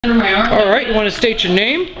Alright, you want to state your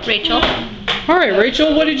name? Rachel. Alright,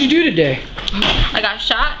 Rachel, what did you do today? I got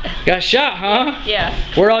shot. Got shot, huh? Yeah.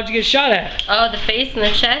 Where all did you get shot at? Oh, the face and the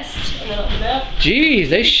chest. Jeez,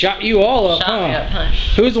 they shot you all up, Shot me up, huh?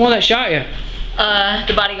 Who's the one that shot you?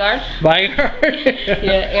 The bodyguard. Bodyguard?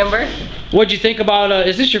 Yeah, Amber. What'd you think about,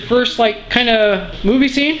 is this your first, like, kind of movie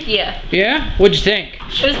scene? Yeah. Yeah? What'd you think?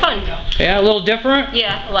 It was fun. Yeah, a little different?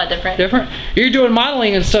 Yeah, a lot different. Different? You're doing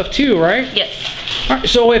modeling and stuff too, right? Yes. Alright,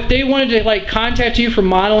 so if they wanted to, like, contact you for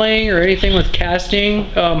modeling or anything with casting,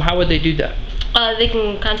 how would they do that? They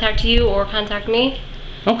can contact you or contact me.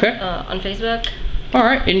 Okay. On Facebook.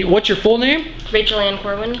 Alright, and what's your full name? Rachel Ann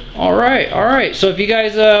Corwin. Alright. So if you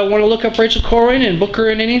guys want to look up Rachel Corwin and book her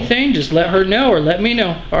in anything, just let her know or let me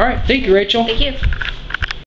know. Alright, thank you, Rachel. Thank you.